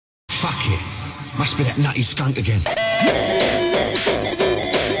Fuck it. Must be that nutty skunk again.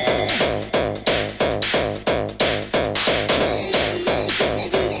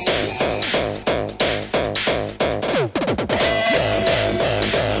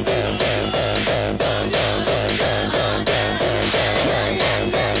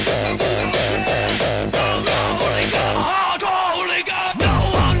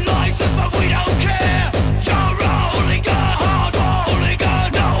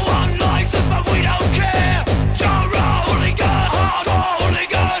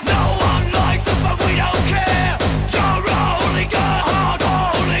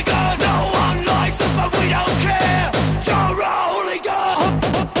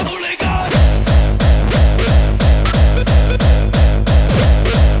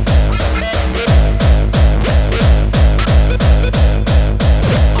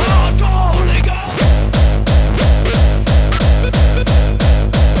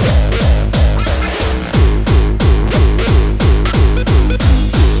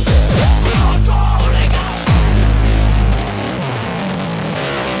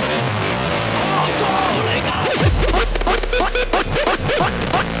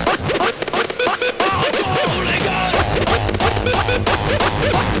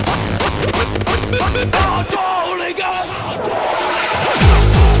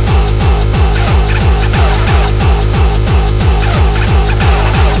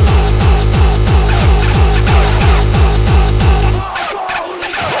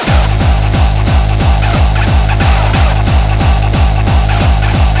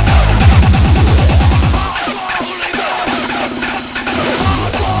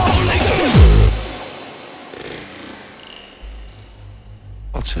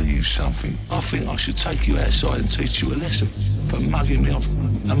 I'll tell you something. I think I should take you outside and teach you a lesson for mugging me off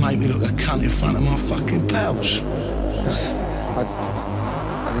and make me look a cunt in front of my fucking pals. I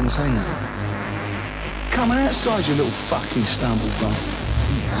didn't say that. Come on outside, you little fucking stumble bum.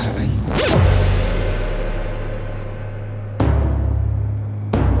 Yeah,